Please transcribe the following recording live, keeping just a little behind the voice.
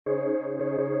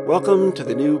Welcome to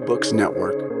the New Books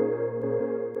Network.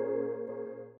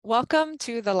 Welcome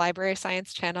to the Library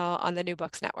Science channel on the New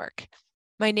Books Network.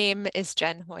 My name is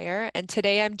Jen Hoyer, and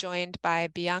today I'm joined by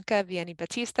Bianca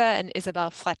Vienni-Baptista and Isabel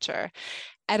Fletcher,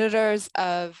 editors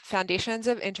of Foundations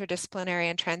of Interdisciplinary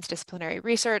and Transdisciplinary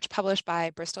Research, published by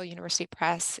Bristol University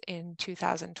Press in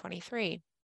 2023.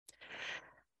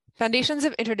 Foundations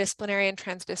of Interdisciplinary and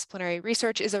Transdisciplinary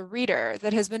Research is a reader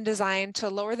that has been designed to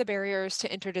lower the barriers to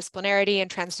interdisciplinarity and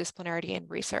transdisciplinarity in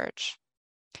research.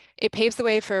 It paves the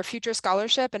way for future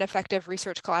scholarship and effective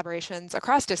research collaborations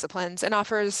across disciplines and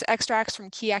offers extracts from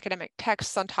key academic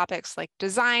texts on topics like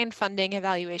design, funding,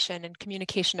 evaluation, and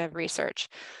communication of research,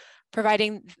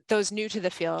 providing those new to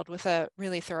the field with a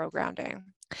really thorough grounding.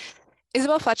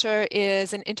 Isabel Fletcher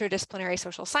is an interdisciplinary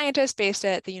social scientist based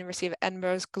at the University of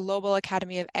Edinburgh's Global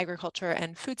Academy of Agriculture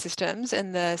and Food Systems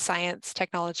in the Science,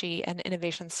 Technology, and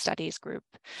Innovation Studies group.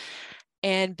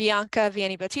 And Bianca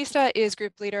Vienni-Baptista is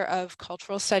group leader of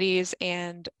Cultural Studies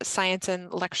and Science and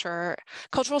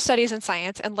Cultural Studies and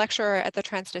Science and lecturer at the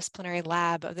Transdisciplinary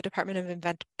Lab of the Department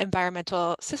of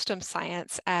Environmental Systems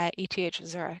Science at ETH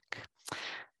Zurich.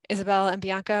 Isabel and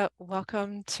Bianca,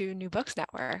 welcome to New Books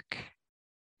Network.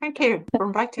 Thank you for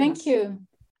inviting us. Thank you.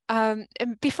 And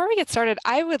before we get started,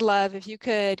 I would love if you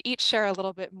could each share a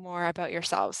little bit more about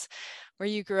yourselves, where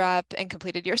you grew up and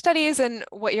completed your studies and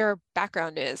what your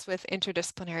background is with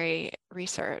interdisciplinary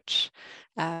research.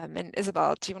 And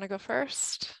Isabel, do you want to go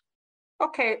first?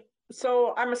 Okay,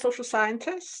 so I'm a social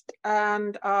scientist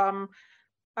and I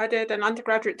did an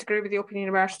undergraduate degree with the Open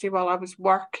University while I was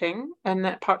working in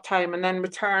that part-time and then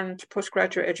returned to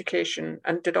postgraduate education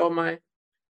and did all my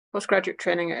postgraduate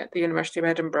training at the University of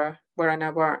Edinburgh, where I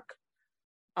now work.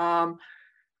 I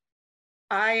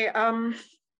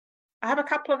have a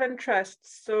couple of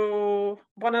interests. So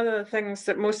one of the things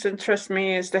that most interests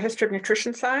me is the history of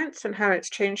nutrition science and how it's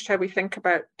changed how we think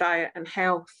about diet and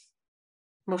health,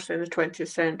 mostly in the 20th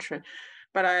century.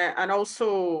 But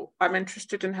I'm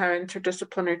interested in how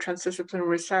interdisciplinary, transdisciplinary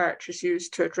research is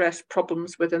used to address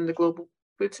problems within the global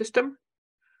food system.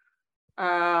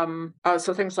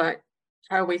 So things like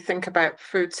how we think about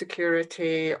food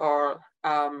security or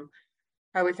how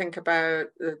we think about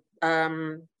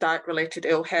diet-related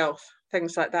ill health,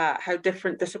 things like that, how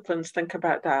different disciplines think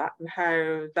about that and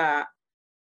how that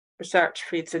research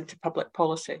feeds into public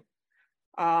policy.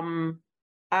 And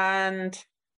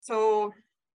so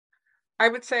I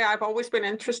would say I've always been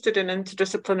interested in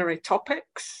interdisciplinary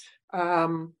topics,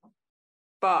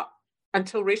 but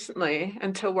until recently,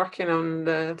 until working on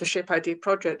the Shape ID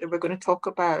project that we're going to talk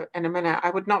about in a minute, I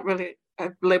would not really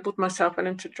have labelled myself an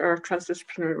or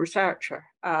transdisciplinary researcher.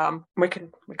 We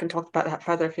can talk about that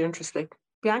further if you're interested.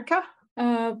 Bianca?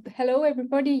 Hello,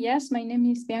 everybody. Yes, my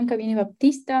name is Bianca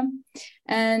Vienni-Baptista,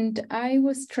 and I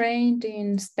was trained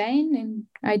in Spain, and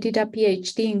I did a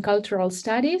PhD in cultural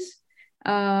studies.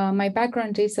 My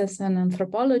background is as an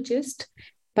anthropologist.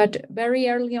 But very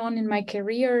early on in my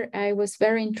career, I was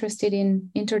very interested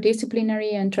in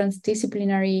interdisciplinary and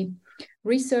transdisciplinary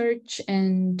research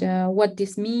and what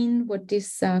this means, what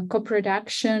this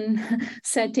co-production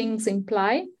settings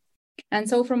imply. And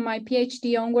so from my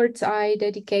PhD onwards, I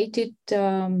dedicated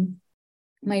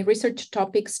my research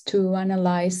topics to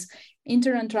analyze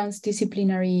inter and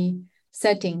transdisciplinary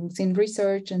settings in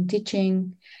research and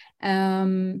teaching,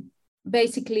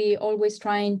 basically always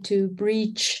trying to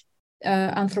bridge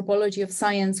anthropology of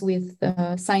science with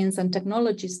science and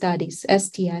technology studies,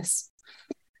 STS.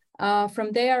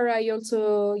 From there, I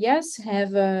also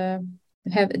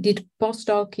did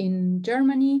postdoc in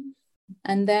Germany,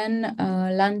 and then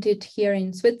landed here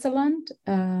in Switzerland,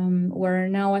 where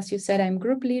now, as you said, I'm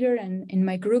group leader, and in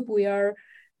my group we are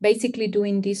basically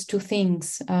doing these two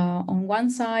things. On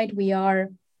one side, we are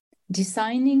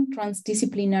designing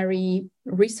transdisciplinary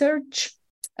research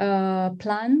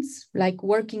plans, like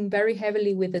working very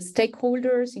heavily with the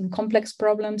stakeholders in complex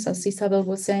problems, as Isabel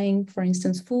was saying, for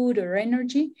instance, food or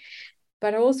energy.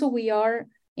 But also we are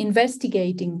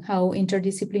investigating how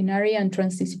interdisciplinary and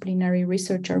transdisciplinary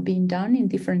research are being done in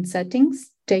different settings,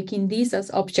 taking these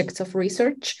as objects of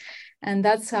research. And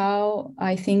that's how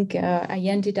I think I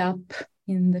ended up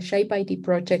in the Shape ID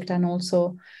project and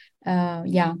also,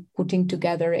 putting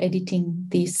together, editing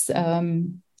this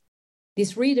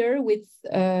reader with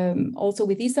also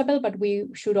with Isabel, but we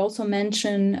should also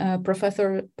mention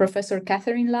Professor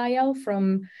Catherine Lyall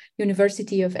from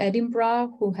University of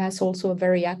Edinburgh, who has also a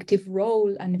very active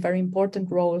role and a very important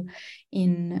role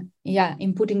in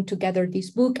putting together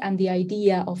this book and the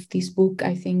idea of this book.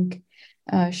 I think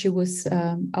she was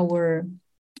our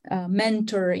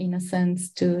mentor in a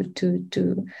sense to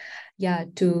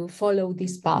follow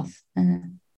this path.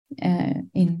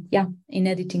 in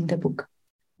editing the book.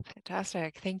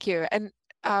 Fantastic, thank you. And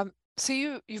so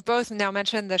you've both now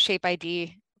mentioned the Shape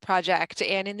ID project,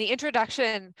 and in the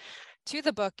introduction to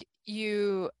the book,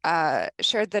 you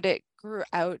shared that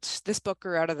this book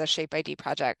grew out of the Shape ID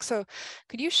project. So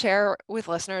could you share with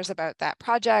listeners about that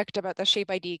project, about the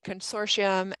Shape ID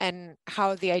consortium, and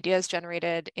how the ideas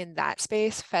generated in that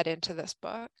space fed into this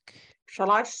book?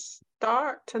 Shall I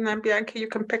start? And then Bianca, you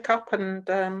can pick up and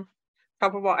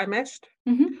cover what I missed.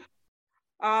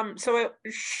 Mm-hmm. So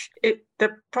the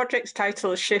project's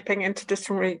title is Shaping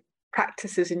Interdisciplinary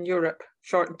Practices in Europe,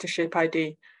 shortened to Shape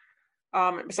ID.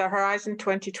 It was a Horizon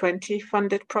 2020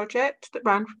 funded project that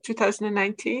ran from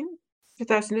 2019 to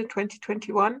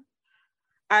 2021.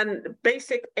 And the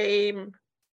basic aim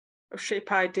of Shape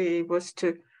ID was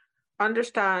to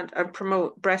understand and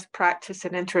promote best practice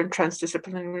in inter and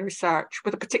transdisciplinary research,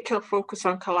 with a particular focus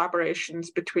on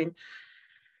collaborations between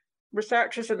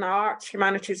researchers in the arts,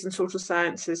 humanities, and social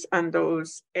sciences, and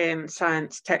those in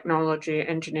science, technology,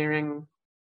 engineering,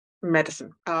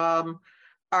 medicine.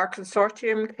 Our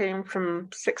consortium came from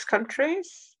 6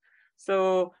 countries.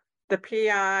 So the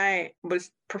PI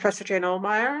was Professor Jane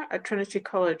Ohlmeyer at Trinity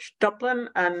College Dublin,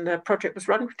 and the project was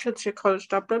run from Trinity College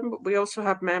Dublin, but we also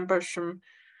have members from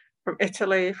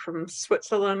Italy, from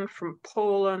Switzerland, from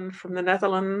Poland, from the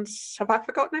Netherlands. Have I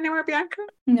forgotten anywhere, Bianca?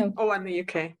 No. Oh, and the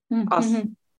UK. Mm-hmm. Us.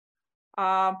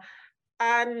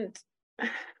 And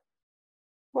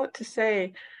what to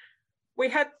say?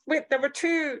 There were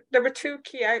two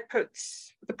key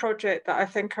outputs of the project that I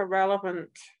think are relevant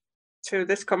to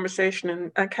this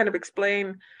conversation and kind of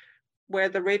explain where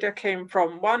the reader came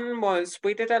from. One was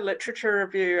we did a literature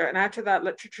review, and out of that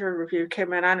literature review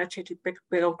came an annotated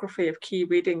bibliography of key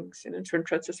readings in inter and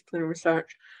transdisciplinary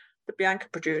research that Bianca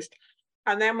produced.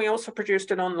 And then we also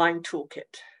produced an online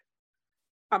toolkit.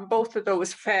 And both of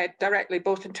those fed directly,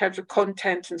 both in terms of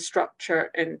content and structure,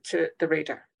 into the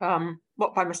reader.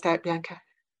 What by mistake, Bianca?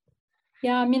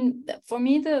 Yeah, I mean, for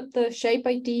me, the Shape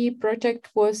ID project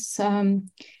was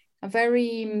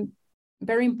very,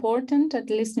 very important, at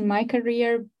least in my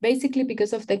career, basically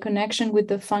because of the connection with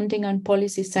the funding and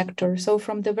policy sector. So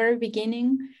from the very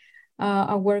beginning,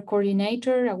 our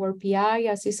coordinator, our PI,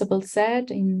 as Isabel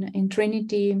said, in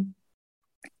Trinity,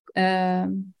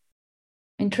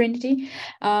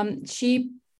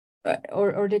 she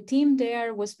or the team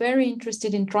there was very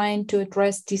interested in trying to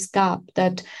address this gap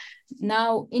that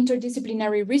now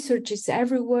interdisciplinary research is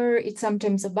everywhere. It's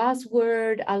sometimes a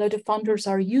buzzword. A lot of funders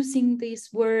are using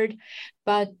this word,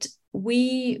 but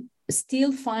we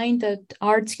still find that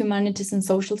arts, humanities, and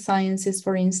social sciences,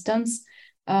 for instance,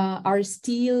 are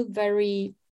still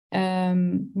very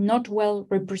not well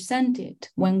represented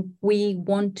when we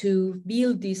want to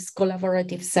build these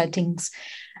collaborative settings.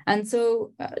 And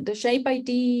so the Shape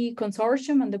ID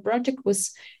consortium and the project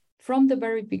was from the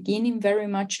very beginning very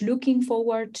much looking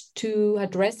forward to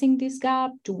addressing this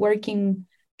gap, to working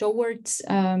towards,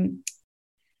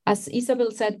 as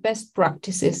Isabel said, best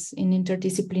practices in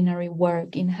interdisciplinary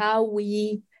work, in how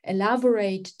we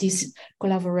elaborate these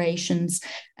collaborations,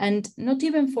 and not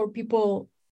even for people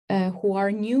who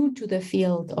are new to the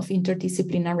field of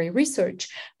interdisciplinary research,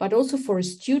 but also for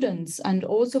students and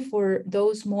also for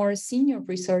those more senior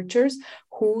researchers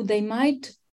who they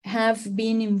might have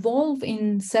been involved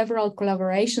in several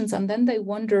collaborations, and then they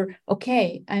wonder,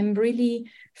 okay, I'm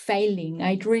really failing.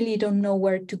 I really don't know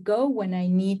where to go when I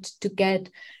need to get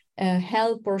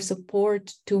help or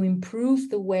support to improve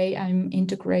the way I'm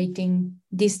integrating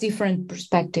these different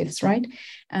perspectives, right?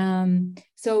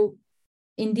 So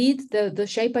indeed, the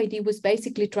Shape ID was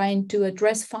basically trying to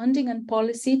address funding and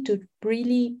policy to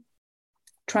really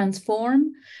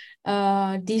transform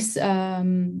these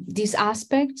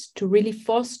aspects, to really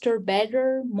foster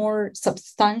better, more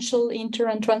substantial inter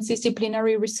and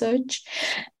transdisciplinary research.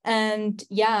 And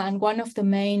one of the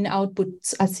main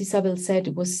outputs, as Isabel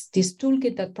said, was this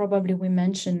toolkit that probably we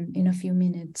mention in a few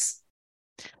minutes.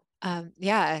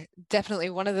 Yeah,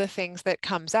 definitely. One of the things that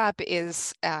comes up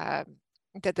is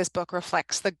that this book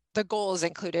reflects the goals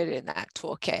included in that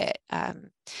toolkit.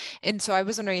 And so I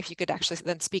was wondering if you could actually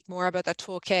then speak more about the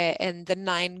toolkit and the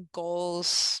 9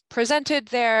 goals presented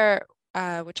there,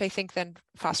 which I think then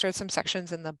fostered some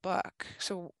sections in the book.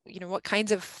 So, what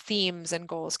kinds of themes and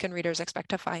goals can readers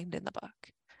expect to find in the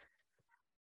book?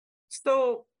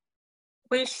 So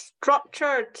we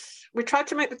tried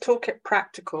to make the toolkit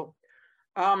practical.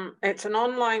 It's an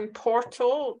online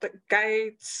portal that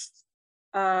guides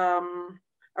a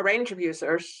range of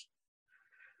users,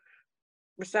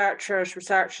 researchers,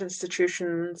 research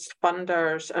institutions,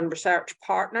 funders, and research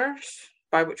partners,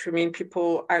 by which we mean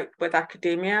people out with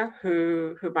academia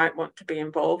who might want to be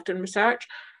involved in research,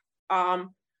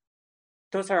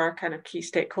 Those are our kind of key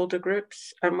stakeholder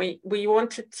groups. And we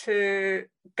wanted to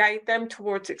guide them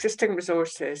towards existing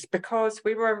resources because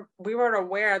we were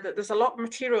aware that there's a lot of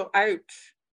material out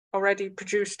already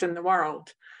produced in the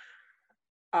world.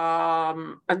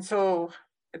 And so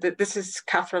this is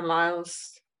Catherine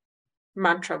Lyle's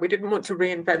mantra. We didn't want to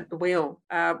reinvent the wheel.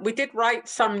 We did write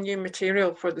some new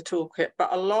material for the toolkit,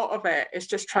 but a lot of it is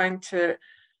just trying to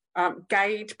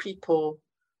guide people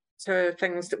to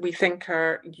things that we think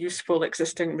are useful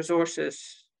existing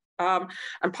resources.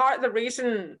 And part of the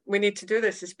reason we need to do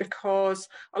this is because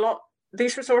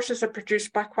these resources are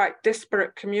produced by quite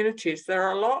disparate communities. There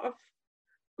are a lot of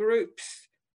groups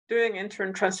doing inter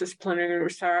and transdisciplinary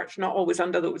research, not always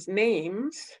under those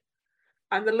names,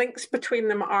 and the links between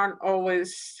them aren't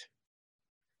always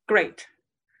great.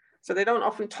 So they don't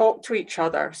often talk to each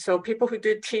other. So people who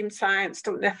do team science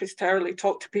don't necessarily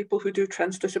talk to people who do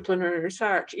transdisciplinary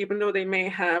research, even though they may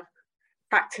have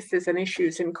practices and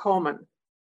issues in common.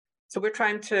 So we're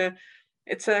trying to,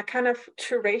 it's a kind of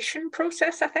curation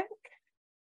process, I think.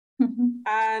 Mm-hmm.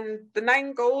 And the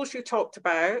 9 goals you talked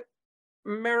about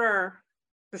mirror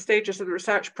the stages of the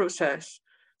research process.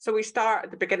 So we start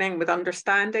at the beginning with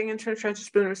understanding inter and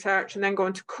transdisciplinary research, and then go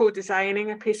into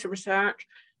co-designing a piece of research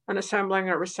and assembling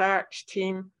a research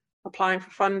team, applying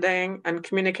for funding and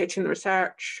communicating the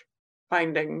research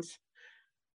findings.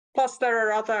 Plus, there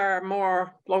are other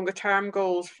more longer term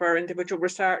goals for individual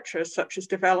researchers, such as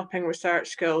developing research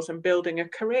skills and building a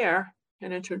career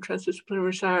in inter and transdisciplinary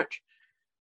research.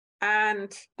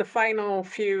 And the final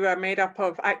few are made up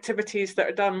of activities that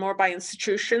are done more by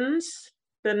institutions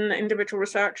than individual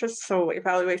researchers, so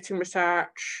evaluating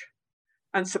research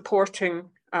and supporting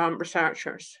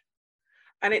researchers.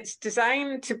 And it's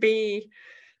designed to be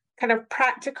kind of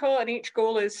practical, and each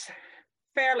goal is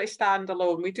fairly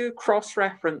standalone. We do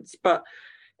cross-reference, but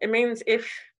it means if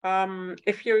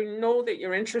you know that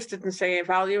you're interested in, say,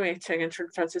 evaluating inter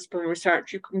and transdisciplinary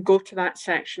research, you can go to that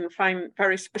section, find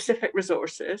very specific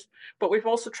resources, but we've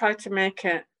also tried to make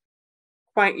it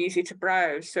quite easy to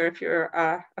browse. So if you're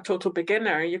a total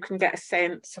beginner, you can get a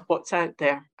sense of what's out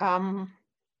there. I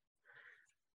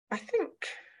think,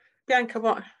 Bianca,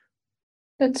 what?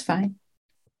 That's fine.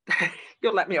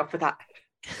 You'll let me off with that.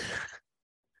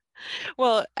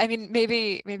 Well, I mean,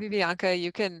 maybe Bianca,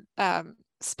 you can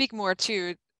speak more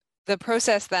to the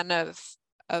process then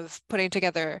of putting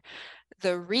together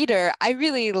the reader. I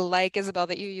really like, Isabel,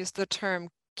 that you used the term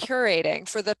curating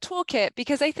for the toolkit,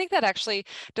 because I think that actually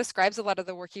describes a lot of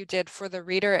the work you did for the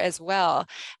reader as well.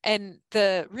 And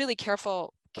the really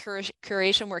careful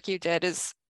curation work you did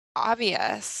is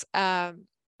obvious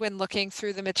when looking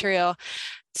through the material.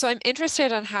 So I'm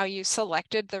interested in how you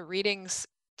selected the readings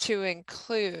to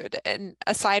include, and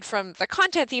aside from the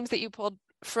content themes that you pulled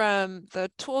from the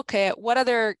toolkit, what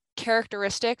other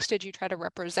characteristics did you try to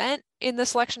represent in the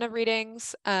selection of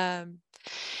readings? And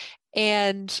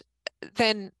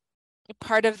then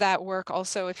part of that work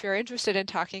also, if you're interested in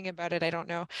talking about it, I don't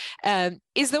know,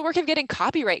 is the work of getting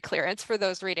copyright clearance for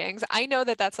those readings. I know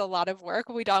that that's a lot of work.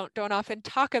 We don't often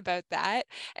talk about that.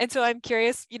 And so I'm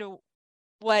curious,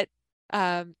 what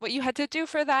you had to do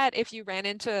for that, if you ran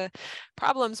into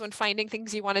problems when finding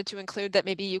things you wanted to include that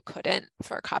maybe you couldn't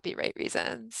for copyright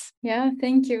reasons. Yeah,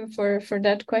 thank you for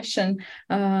that question,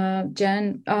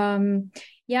 Jen.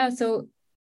 So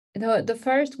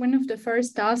one of the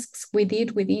first tasks we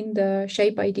did within the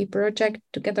Shape ID project,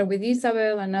 together with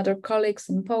Isabel and other colleagues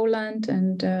in Poland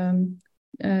and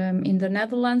in the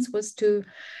Netherlands, was to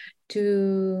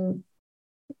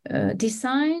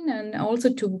design and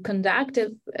also to conduct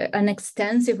an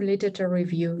extensive literature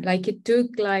review. Like it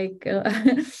took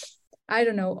I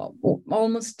don't know,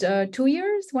 almost 2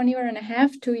 years, 1 year and a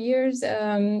half, 2 years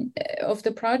of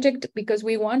the project, because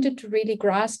we wanted to really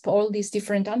grasp all these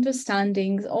different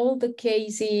understandings, all the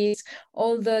cases,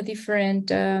 all the different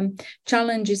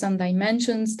challenges and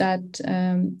dimensions that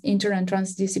inter and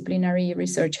transdisciplinary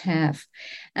research have.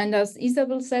 And as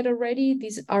Isabel said already,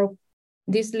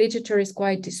 this literature is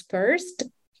quite dispersed.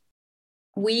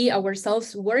 We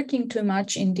ourselves working too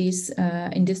much in this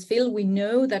field, we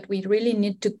know that we really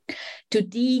need to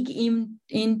dig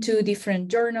into different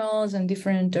journals and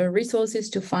different resources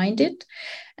to find it.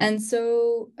 And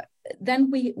so then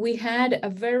we had a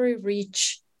very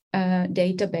rich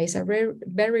database, a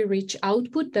very rich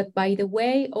output that, by the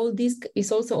way, all this is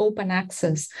also open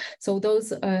access. So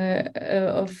those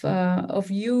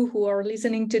of you who are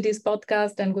listening to this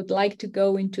podcast and would like to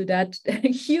go into that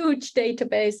huge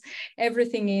database,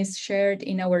 everything is shared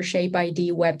in our Shape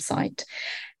ID website.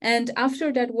 And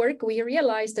after that work, we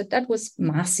realized that was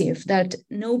massive, that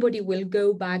nobody will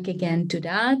go back again to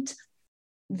that.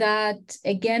 that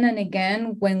again and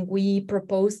again, when we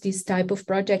propose this type of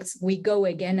projects, we go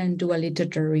again and do a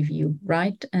literature review,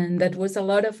 right? And that was a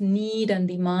lot of need and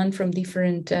demand from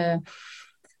different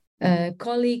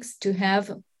colleagues to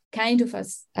have kind of,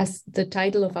 as the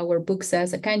title of our book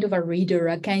says, a kind of a reader,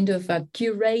 a kind of a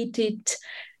curated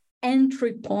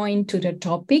entry point to the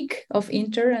topic of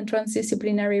inter and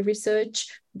transdisciplinary research.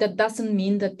 That doesn't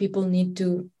mean that people need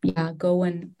to go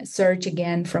and search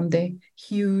again from the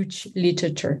huge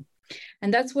literature.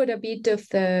 And that's what a bit of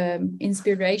the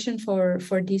inspiration for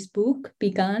this book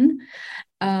began.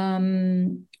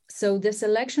 So the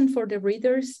selection for the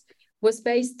readers was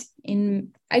based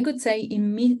in, I could say,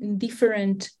 in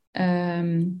different,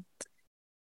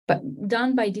 but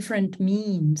done by different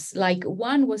means. Like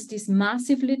one was this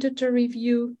massive literature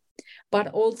review, but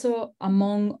also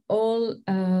among all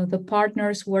the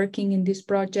partners working in this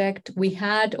project, we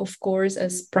had, of course,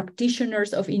 as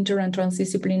practitioners of inter and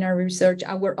transdisciplinary research,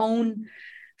 our own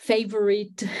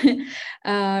favorite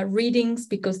readings,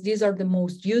 because these are the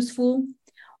most useful.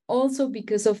 Also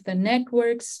because of the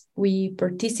networks we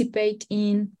participate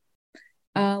in.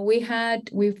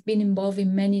 We've been involved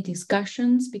in many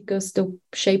discussions because the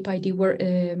Shape ID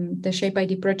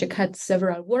project had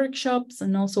several workshops,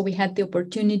 and also we had the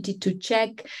opportunity to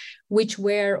check which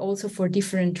were also for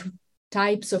different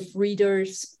types of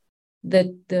readers that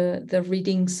the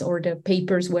readings or the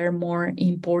papers were more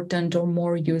important or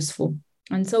more useful.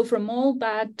 And so from all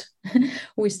that,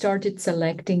 we started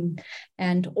selecting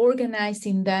and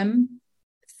organizing them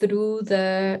through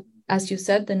the, as you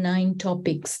said, the 9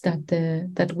 topics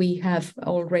that we have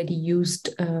already used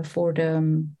for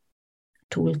the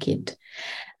toolkit.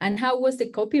 And how was the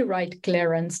copyright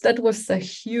clearance? That was a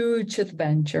huge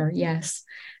adventure, yes.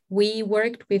 We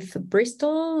worked with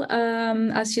Bristol,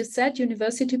 as you said,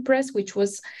 University Press, which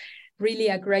was really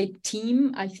a great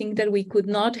team. I think that we could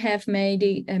not have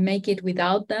make it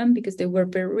without them, because they were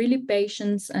really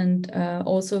patient and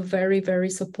also very, very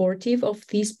supportive of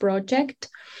this project.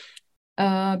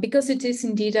 Because it is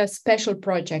indeed a special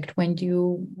project when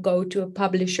you go to a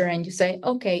publisher and you say,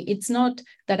 okay, it's not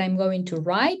that I'm going to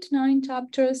write 9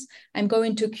 chapters, I'm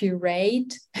going to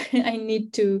curate, I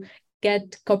need to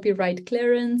get copyright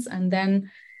clearance, and then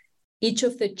each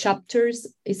of the chapters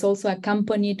is also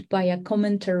accompanied by a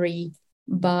commentary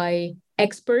by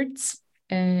experts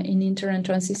in inter and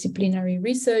transdisciplinary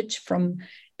research, from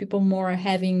people more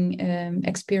having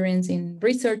experience in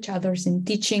research, others in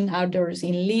teaching, others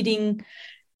in leading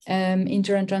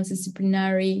inter and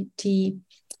transdisciplinarity.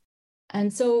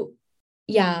 And so,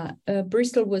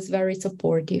 Bristol was very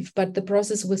supportive, but the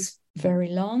process was very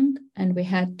long and we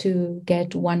had to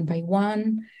get one by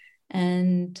one.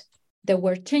 And there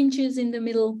were changes in the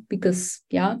middle because,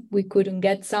 we couldn't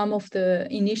get some of the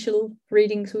initial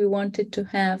readings we wanted to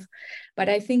have, but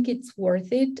I think it's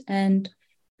worth it. And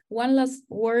one last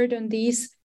word on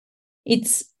this,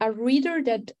 it's a reader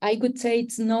that I could say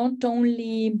it's not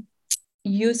only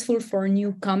useful for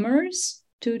newcomers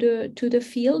to the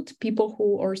field, people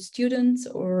who are students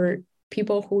or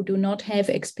people who do not have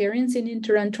experience in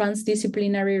inter and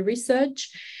transdisciplinary research,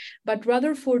 but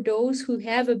rather for those who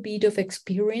have a bit of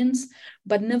experience,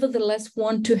 but nevertheless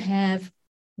want to have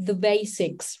the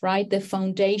basics, right? The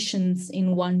foundations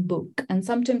in one book. And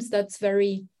sometimes that's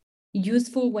very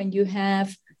useful when you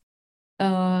have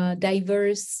a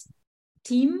diverse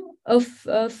team of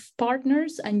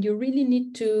partners, and you really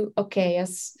need to,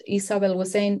 as Isabel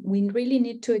was saying, we really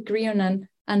need to agree on an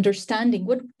understanding.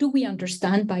 What do we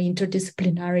understand by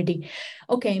interdisciplinarity?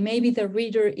 Okay, maybe the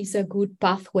reader is a good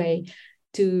pathway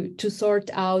to sort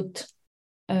out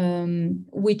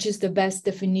which is the best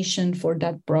definition for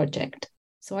that project.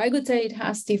 So I could say it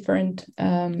has different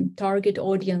target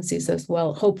audiences as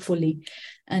well, hopefully.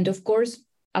 And of course,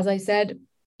 as I said,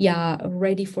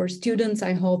 ready for students.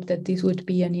 I hope that this would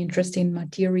be an interesting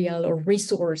material or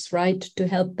resource, right, to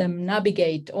help them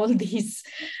navigate all these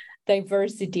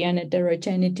diversity and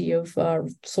heterogeneity of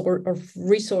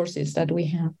resources that we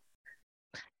have.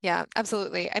 Yeah,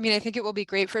 absolutely. I mean, I think it will be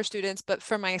great for students, but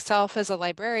for myself as a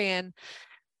librarian,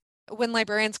 when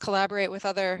librarians collaborate with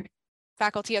other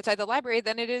faculty outside the library,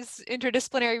 then it is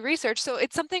interdisciplinary research. So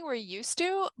it's something we're used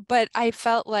to, but I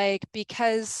felt like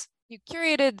because you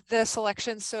curated the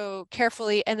selection so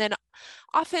carefully and then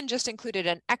often just included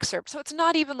an excerpt. So it's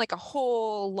not even like a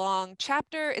whole long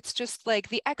chapter. It's just like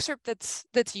the excerpt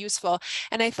that's useful.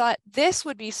 And I thought this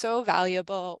would be so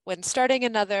valuable when starting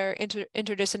another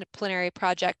interdisciplinary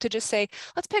project to just say,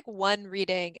 let's pick one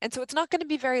reading. And so it's not going to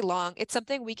be very long. It's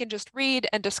something we can just read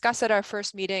and discuss at our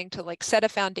first meeting to like set a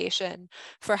foundation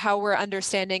for how we're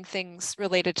understanding things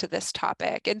related to this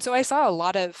topic. And so I saw a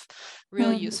lot of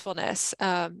real usefulness.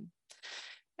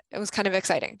 it was kind of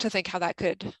exciting to think how that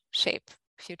could shape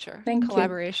future Thank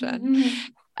collaboration.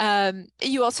 you.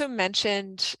 You also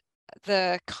mentioned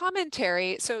the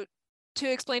commentary. So to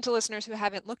explain to listeners who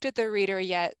haven't looked at the reader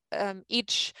yet,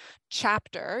 each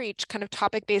chapter, each kind of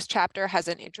topic-based chapter has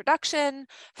an introduction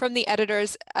from the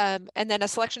editors, and then a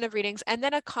selection of readings, and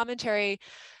then a commentary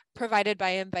provided by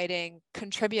inviting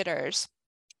contributors.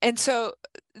 And so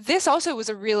this also was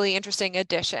a really interesting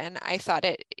addition. I thought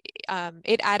it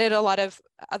added a lot of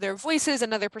other voices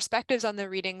and other perspectives on the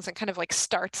readings and kind of like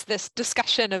starts this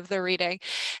discussion of the reading.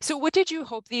 So what did you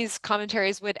hope these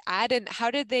commentaries would add, and how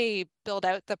did they build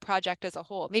out the project as a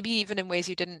whole, maybe even in ways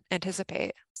you didn't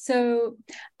anticipate? So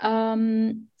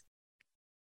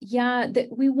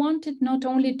we wanted not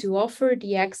only to offer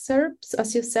the excerpts,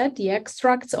 as you said, the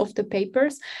extracts of the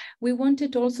papers, we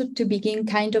wanted also to begin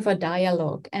kind of a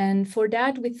dialogue. And for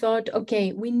that, we thought,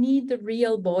 okay, we need the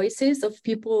real voices of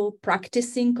people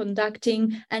practicing,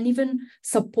 conducting, and even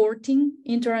supporting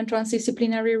inter and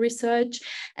transdisciplinary research.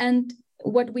 And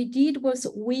what we did was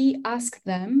we asked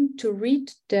them to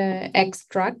read the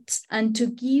extracts and to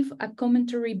give a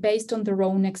commentary based on their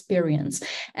own experience,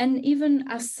 and even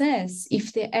assess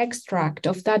if the extract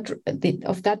of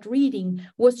that reading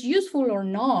was useful or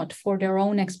not for their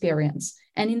own experience.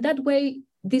 And in that way,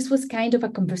 this was kind of a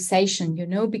conversation,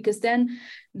 because then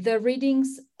the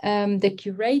readings, the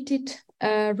curated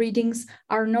readings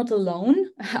are not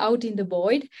alone out in the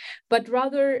void, but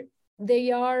rather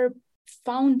they are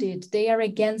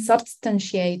again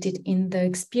substantiated in the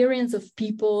experience of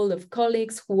people, of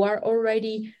colleagues who are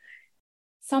already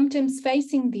sometimes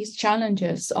facing these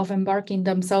challenges of embarking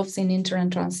themselves in inter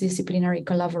and transdisciplinary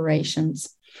collaborations.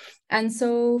 And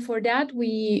so for that,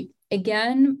 we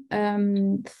again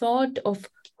thought of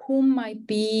whom might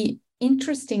be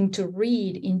interesting to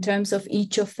read in terms of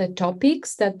each of the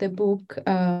topics that the book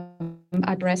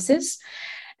addresses.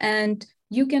 And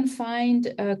you can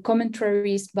find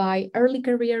commentaries by early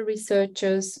career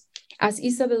researchers, as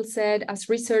Isabel said, as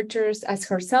researchers, as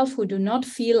herself, who do not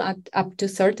feel up to a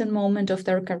certain moment of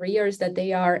their careers that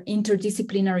they are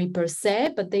interdisciplinary per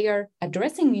se, but they are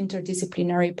addressing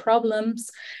interdisciplinary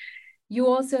problems. You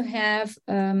also have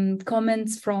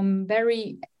comments from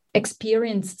very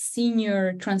experienced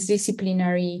senior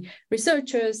transdisciplinary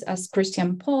researchers, as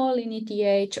Christian Paul in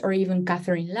ETH, or even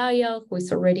Catherine Lyell, who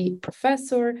is already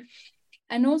professor.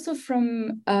 And also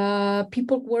from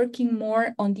people working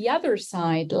more on the other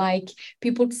side, like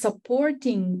people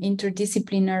supporting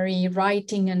interdisciplinary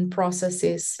writing and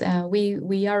processes.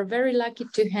 We are very lucky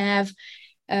to have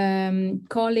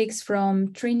colleagues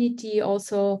from Trinity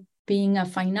also being a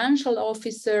financial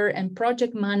officer and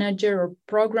project manager or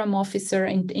program officer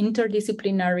in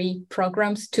interdisciplinary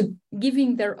programs, to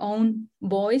giving their own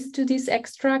voice to these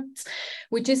extracts,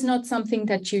 which is not something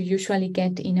that you usually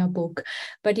get in a book.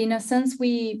 But in a sense,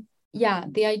 the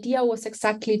idea was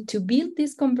exactly to build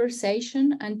this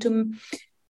conversation and to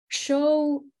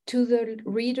show to the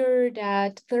reader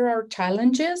that there are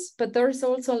challenges, but there's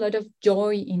also a lot of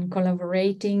joy in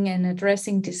collaborating and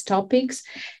addressing these topics,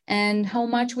 and how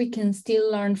much we can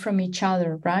still learn from each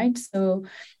other, right? So,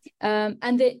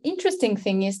 and the interesting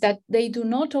thing is that they do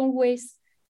not always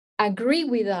agree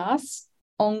with us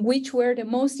on which were the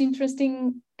most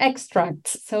interesting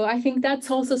extracts. So I think that's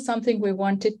also something we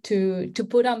wanted to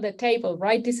put on the table,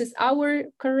 right? This is our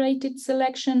curated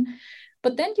selection,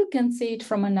 but then you can see it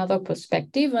from another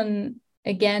perspective. And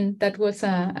again, that was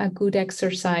a good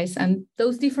exercise. And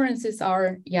those differences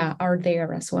are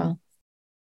there as well.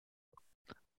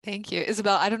 Thank you.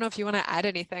 Isabel, I don't know if you want to add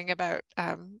anything about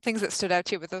things that stood out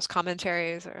to you with those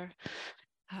commentaries, or...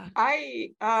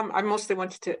 I mostly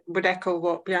would echo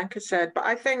what Bianca said, but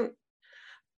I think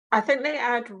they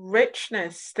add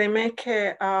richness. They make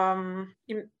it,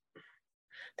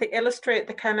 they illustrate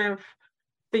the kind of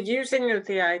the using of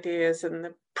the ideas and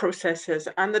the processes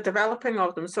and the developing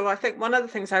of them. So I think one of the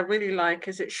things I really like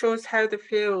is it shows how the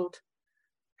field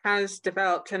has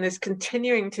developed and is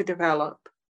continuing to develop.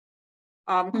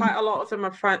 Quite a lot of them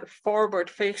are forward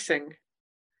facing.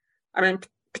 I mean,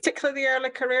 particularly the early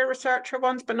career researcher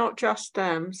ones, but not just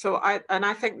them. So I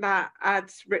think that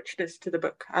adds richness to the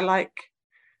book. I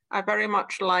very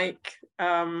much like,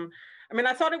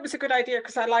 I thought it was a good idea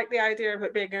because I like the idea of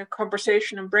it being a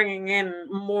conversation and bringing in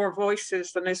more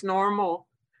voices than is normal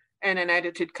in an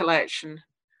edited collection.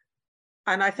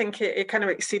 And I think it kind of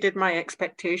exceeded my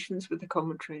expectations with the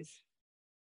commentaries.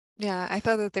 Yeah, I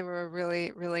thought that they were a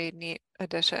really, really neat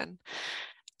addition.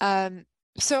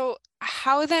 So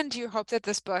how then do you hope that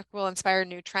this book will inspire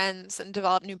new trends and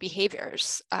develop new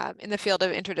behaviors in the field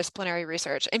of interdisciplinary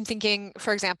research? I'm thinking,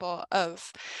 for example,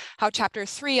 of how Chapter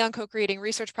 3 on co-creating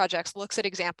research projects looks at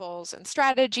examples and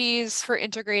strategies for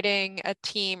integrating a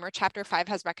team, or Chapter 5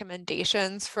 has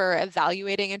recommendations for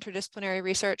evaluating interdisciplinary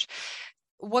research.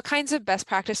 What kinds of best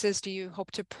practices do you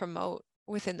hope to promote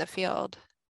within the field?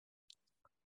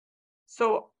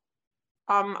 So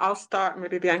I'll start,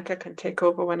 maybe Bianca can take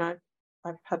over when I've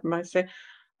had my say.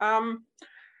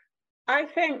 I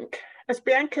think, as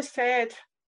Bianca said,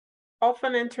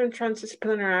 often inter and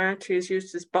transdisciplinarity is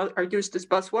used as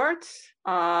buzzwords.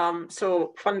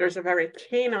 So funders are very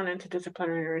keen on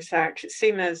interdisciplinary research. It's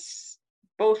seen as,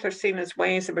 both are seen as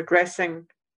ways of addressing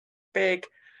big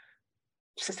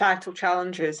societal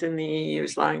challenges in the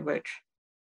EU's language.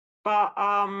 But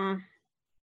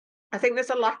I think there's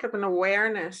a lack of an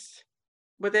awareness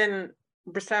within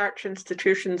research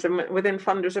institutions and within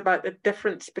funders about the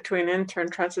difference between inter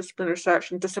and transdisciplinary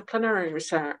research and disciplinary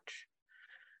research.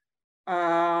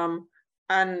 And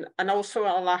also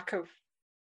a lack of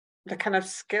the kind of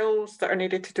skills that are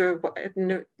needed to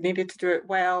do it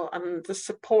well, and the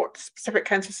support, specific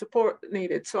kinds of support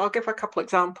needed. So I'll give a couple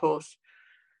examples.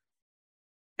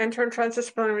 Inter and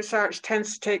transdisciplinary research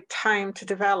tends to take time to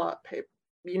develop.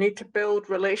 You need to build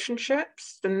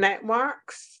relationships, the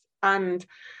networks, and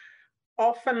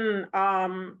often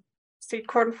seed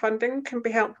corn funding can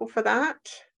be helpful for that.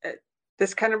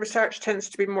 This kind of research tends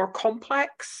to be more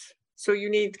complex. So you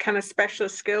need kind of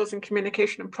specialist skills in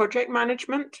communication and project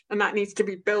management, and that needs to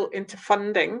be built into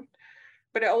funding.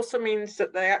 But it also means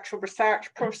that the actual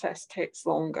research process takes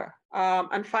longer.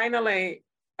 And finally,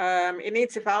 it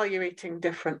needs evaluating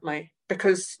differently,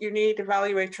 because you need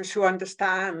evaluators who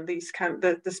understand these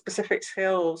the specific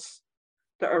skills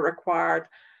that are required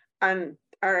and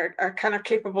are kind of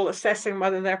capable of assessing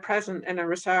whether they're present in a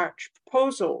research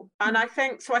proposal. And I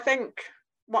think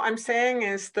what I'm saying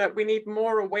is that we need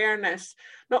more awareness,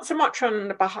 not so much on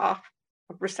the behalf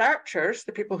of researchers,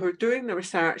 the people who are doing the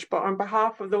research, but on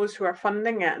behalf of those who are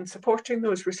funding it and supporting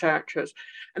those researchers.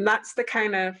 And that's the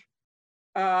kind of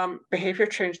behavior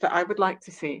change that I would like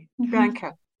to see.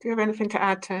 Bianca, do you have anything to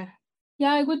add to?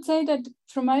 Yeah, I would say that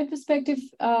from my perspective,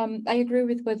 I agree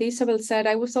with what Isabel said.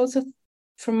 I was also,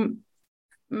 from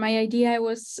my idea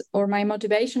was, or my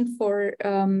motivation for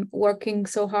working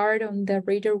so hard on the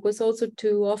reader was also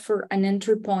to offer an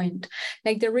entry point.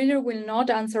 Like, the reader will not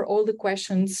answer all the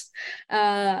questions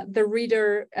the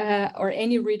reader or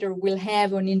any reader will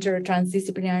have on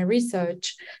inter-transdisciplinary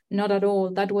research. Not at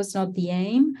all. That was not the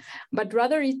aim, but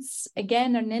rather it's,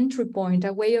 again, an entry point,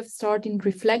 a way of starting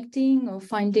reflecting or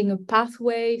finding a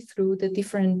pathway through the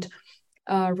different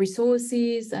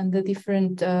resources and the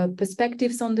different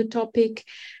perspectives on the topic.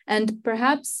 And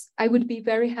perhaps I would be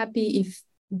very happy if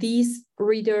this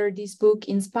book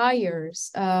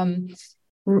inspires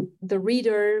the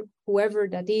reader, whoever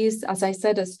that is, as I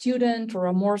said, a student or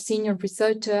a more senior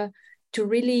researcher, to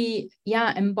really,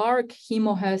 embark him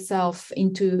or herself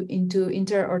into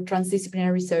inter or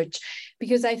transdisciplinary research.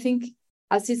 Because I think,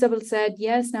 as Isabel said,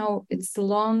 yes, now it's a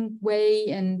long way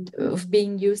and of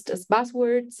being used as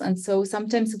buzzwords. And so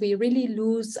sometimes we really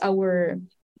lose our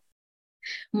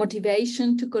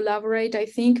motivation to collaborate, I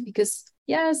think, because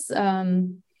yes,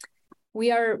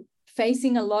 we are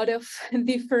facing a lot of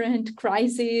different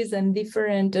crises and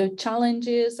different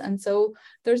challenges. And so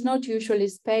there's not usually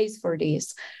space for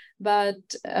this. But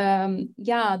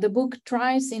the book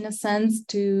tries, in a sense,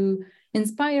 to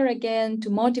inspire again, to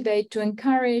motivate, to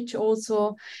encourage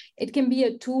also. It can be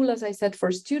a tool, as I said,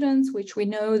 for students, which we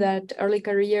know that early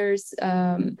careers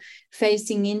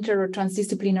facing inter or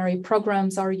transdisciplinary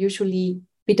programs are usually a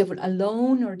bit of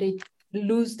alone, or they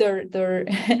lose their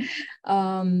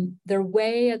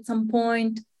way at some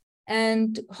point.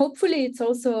 And hopefully it's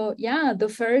also,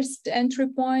 the first entry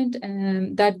point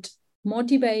that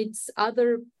motivates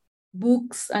other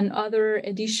books and other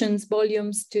editions,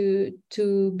 volumes to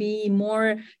be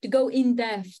more, to go in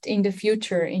depth in the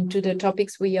future into the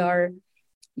topics we are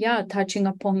touching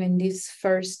upon in this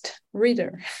first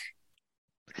reader.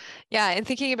 Yeah, and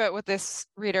thinking about what this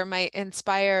reader might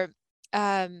inspire,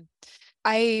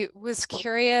 I was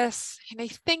curious, and I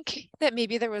think that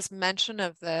maybe there was mention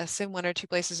of this in one or two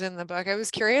places in the book. I was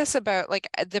curious about like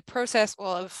the process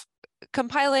of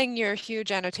compiling your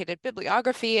huge annotated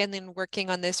bibliography and then working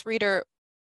on this reader.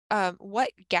 What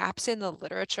gaps in the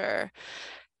literature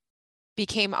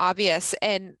became obvious,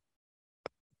 and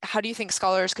how do you think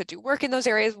scholars could do work in those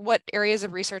areas? What areas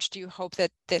of research do you hope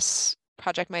that this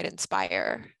project might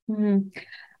inspire?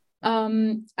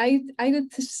 I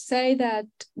would say that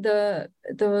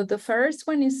the first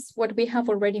one is what we have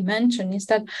already mentioned, is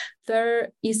that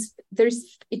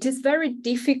it is very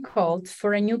difficult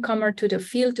for a newcomer to the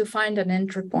field to find an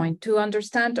entry point, to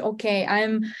understand, okay,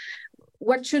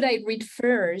 what should I read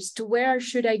first? Where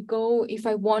should I go if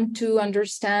I want to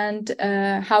understand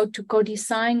how to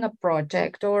co-design a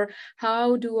project, or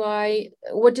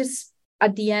what is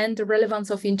at the end the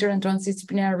relevance of inter and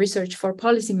transdisciplinary research for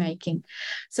policymaking?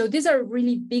 So these are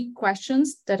really big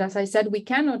questions that, as I said, they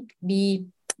cannot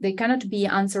be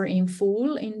answered in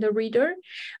full in the reader,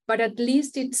 but at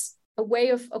least it's a way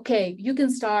of, okay, you can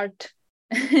start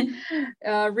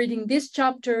reading this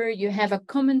chapter, you have a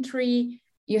commentary,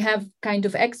 you have kind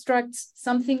of extracts.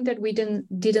 Something that we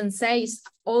didn't say is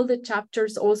all the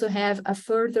chapters also have a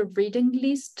further reading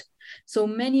list. So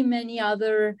many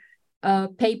other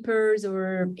papers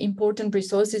or important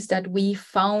resources that we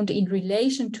found in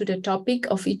relation to the topic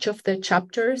of each of the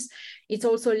chapters, it's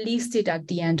also listed at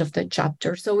the end of the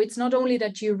chapter. So it's not only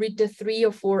that you read the 3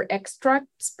 or 4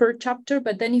 extracts per chapter,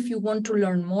 but then if you want to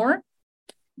learn more,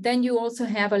 then you also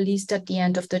have a list at the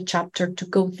end of the chapter to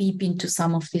go deep into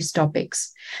some of these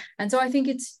topics. And so I think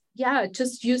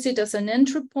just use it as an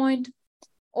entry point.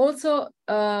 Also,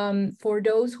 for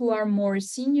those who are more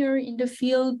senior in the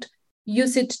field,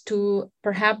 use it to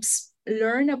perhaps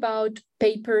learn about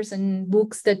papers and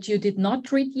books that you did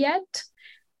not read yet.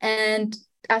 And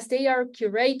as they are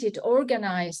curated,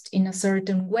 organized in a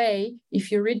certain way,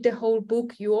 if you read the whole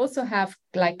book, you also have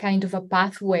like kind of a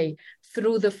pathway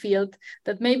through the field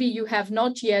that maybe you have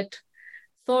not yet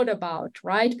thought about,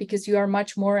 right? Because you are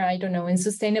much more, I don't know, in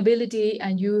sustainability,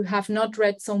 and you have not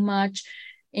read so much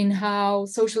in how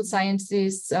social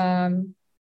sciences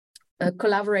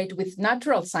collaborate with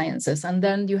natural sciences. And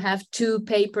then you have 2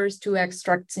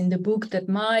 extracts in the book that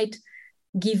might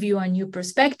give you a new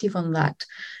perspective on that.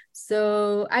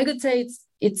 So I could say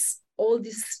it's all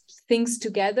these things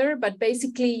together, but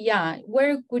basically,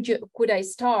 where could I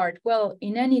start? Well,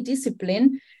 in any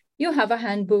discipline, you have a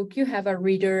handbook, you have a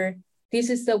reader.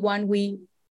 This is the one we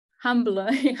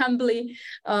humbly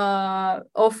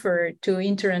offer to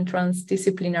inter and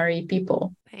transdisciplinary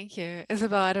people. Thank you.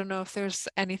 Isabel, I don't know if there's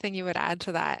anything you would add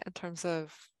to that in terms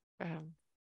of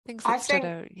things that stood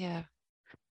out. Yeah.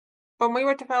 When we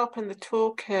were developing the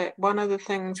toolkit, one of the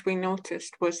things we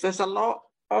noticed was there's a lot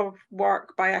of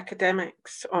work by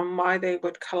academics on why they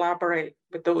would collaborate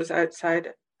with those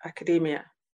outside academia.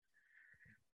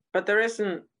 But there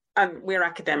isn't, and we're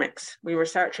academics, we were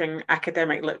searching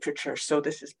academic literature, so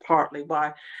this is partly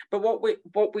why. But what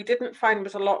we didn't find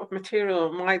was a lot of material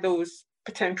on why those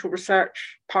potential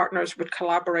research partners would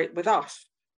collaborate with us.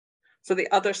 So the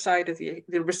other side of the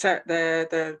research,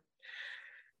 the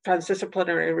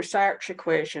transdisciplinary research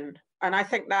equation. And I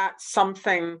think that's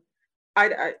something,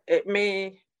 it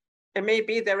may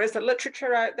be there is a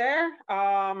literature out there.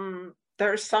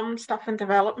 There's some stuff in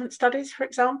development studies, for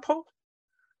example.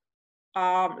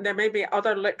 There may be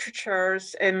other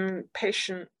literatures in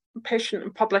patient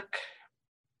and public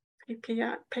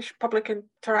public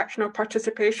interaction or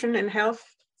participation in health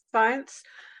science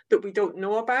that we don't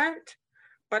know about.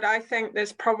 But I think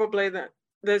there's probably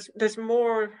there's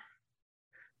more.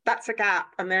 That's a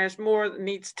gap, and there's more that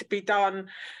needs to be done.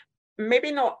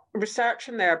 Maybe not research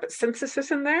in there, but synthesis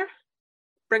in there,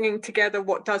 bringing together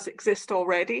what does exist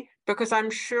already. Because I'm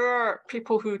sure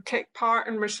people who take part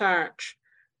in research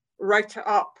write it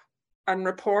up and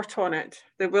report on it.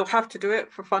 They will have to do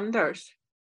it for funders.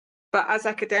 But as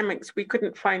academics, we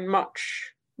couldn't find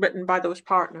much written by those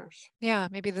partners. Yeah,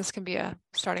 maybe this can be a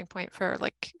starting point for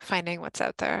like finding what's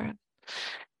out there.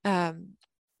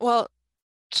 Well,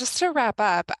 just to wrap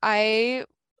up, I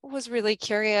was really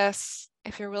curious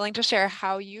if you're willing to share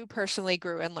how you personally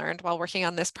grew and learned while working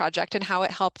on this project and how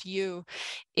it helped you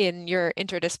in your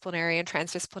interdisciplinary and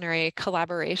transdisciplinary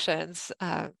collaborations.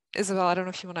 Isabel, I don't know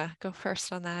if you want to go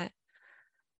first on that.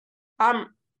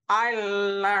 I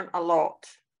learned a lot.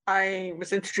 I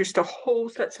was introduced to whole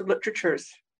sets of literatures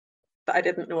that I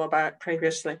didn't know about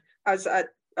previously. As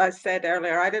I said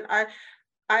earlier, I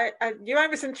knew I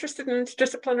was interested in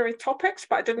interdisciplinary topics,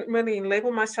 but I didn't really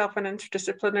label myself an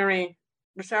interdisciplinary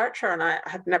researcher, and I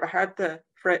had never heard the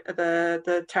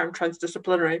term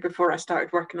transdisciplinary before I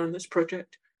started working on this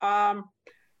project.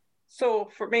 So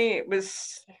for me, it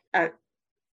was an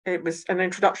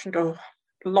introduction to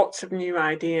lots of new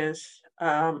ideas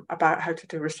about how to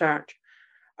do research,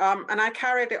 and I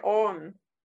carried it on.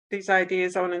 These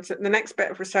ideas on, and the next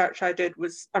bit of research I did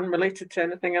was unrelated to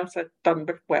anything else I'd done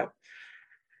before.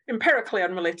 Empirically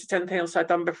unrelated to anything else I'd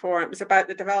done before. It was about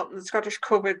the development of the Scottish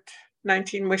COVID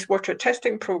COVID-19 wastewater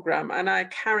testing program, and I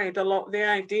carried a lot of the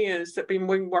ideas that we've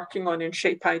been working on in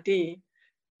Shape ID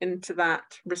into that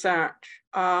research.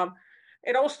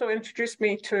 It also introduced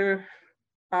me to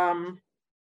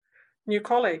new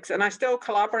colleagues, and I still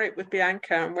collaborate with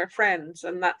Bianca, and we're friends,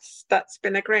 and that's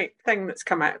been a great thing that's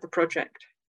come out of the project.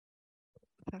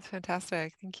 That's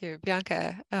fantastic. Thank you.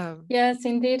 Bianca. Yes,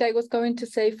 indeed. I was going to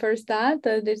say first that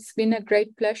it's been a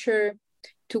great pleasure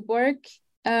to work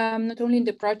not only in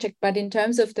the project, but in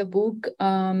terms of the book.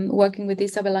 Working with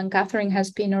Isabel and Catherine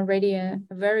has been already a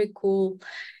very cool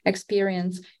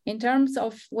experience. In terms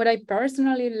of what I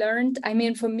personally learned, I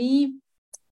mean, for me,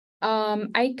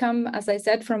 I come, as I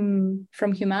said, from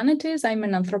humanities. I'm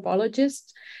an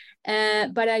anthropologist.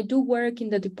 But I do work in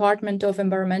the Department of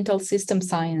Environmental System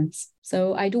Science.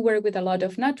 So I do work with a lot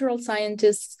of natural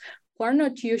scientists who are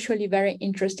not usually very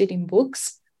interested in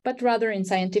books, but rather in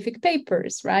scientific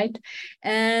papers, right?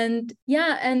 And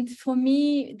yeah, and for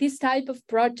me, this type of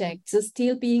projects,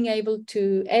 still being able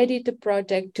to edit a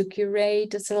project, to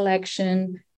curate a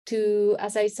selection, to,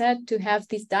 as I said, to have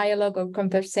this dialogue or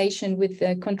conversation with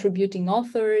the contributing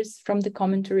authors from the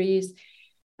commentaries,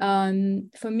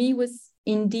 for me was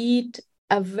indeed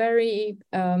a very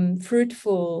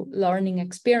fruitful learning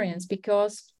experience,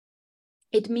 because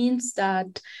it means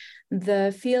that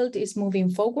the field is moving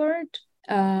forward.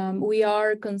 We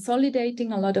are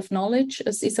consolidating a lot of knowledge,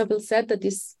 as Isabel said, that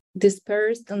is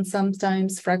dispersed and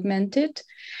sometimes fragmented.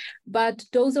 But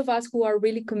those of us who are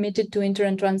really committed to inter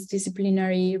and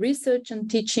transdisciplinary research and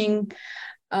teaching,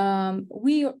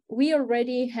 we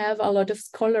already have a lot of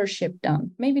scholarship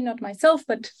done. Maybe not myself,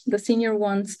 but the senior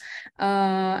ones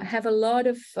have a lot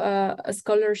of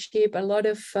scholarship, a lot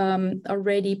of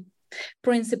already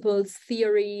principles,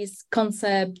 theories,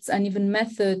 concepts, and even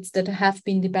methods that have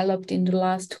been developed in the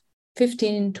last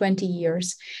 15, 20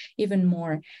 years, even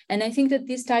more. And I think that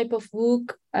this type of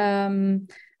book,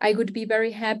 I would be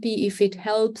very happy if it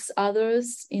helps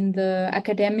others in the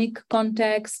academic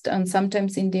context and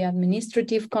sometimes in the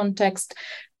administrative context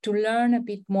to learn a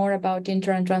bit more about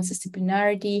inter and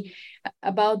transdisciplinarity,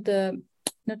 about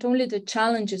not only the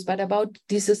challenges, but about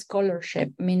this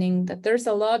scholarship, meaning that there's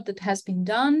a lot that has been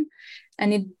done,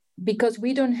 and because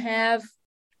we don't have,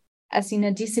 as in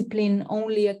a discipline,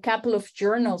 only a couple of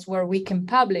journals where we can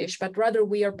publish, but rather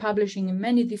we are publishing in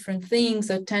many different things,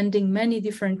 attending many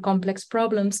different complex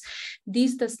problems.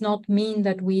 This does not mean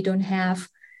that we don't have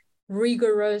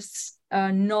rigorous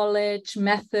knowledge,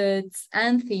 methods,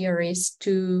 and theories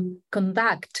to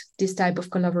conduct this type of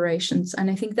collaborations. And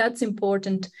I think that's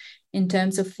important in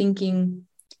terms of thinking,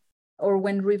 or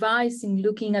when revising,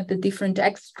 looking at the different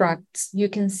extracts, you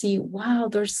can see, wow,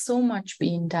 there's so much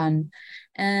being done.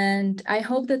 And I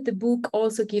hope that the book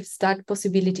also gives that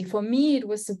possibility. For me, it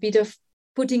was a bit of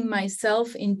putting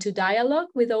myself into dialogue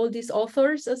with all these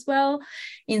authors as well,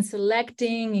 in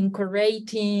selecting, in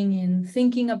curating, in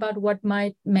thinking about what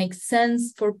might make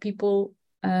sense for people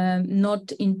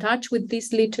not in touch with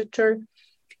this literature.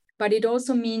 But it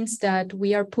also means that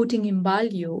we are putting in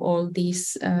value all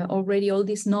this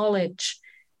knowledge,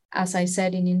 as I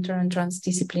said, in inter and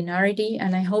transdisciplinarity.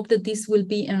 And I hope that this will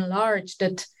be enlarged,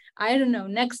 that, I don't know,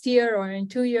 next year or in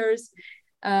 2 years,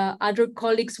 other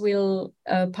colleagues will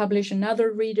publish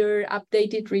another reader,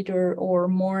 updated reader, or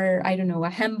more, I don't know,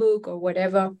 a handbook or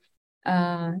whatever.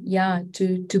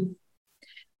 To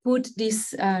put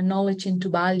this knowledge into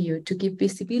value, to give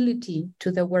visibility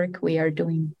to the work we are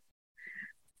doing.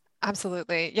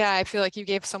 Absolutely. Yeah, I feel like you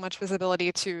gave so much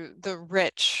visibility to the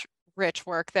rich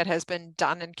work that has been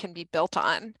done and can be built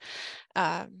on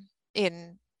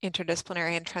in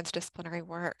interdisciplinary and transdisciplinary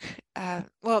work.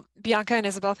 Well, Bianca and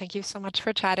Isabel, thank you so much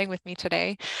for chatting with me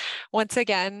today. Once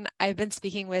again, I've been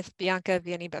speaking with Bianca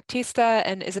Vienni-Baptista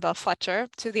and Isabel Fletcher,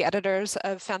 two the editors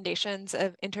of Foundations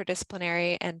of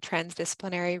Interdisciplinary and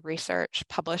Transdisciplinary Research,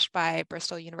 published by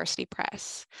Bristol University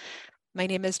Press. My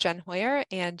name is Jen Hoyer,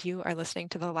 and you are listening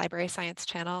to the Library Science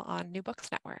channel on New Books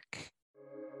Network.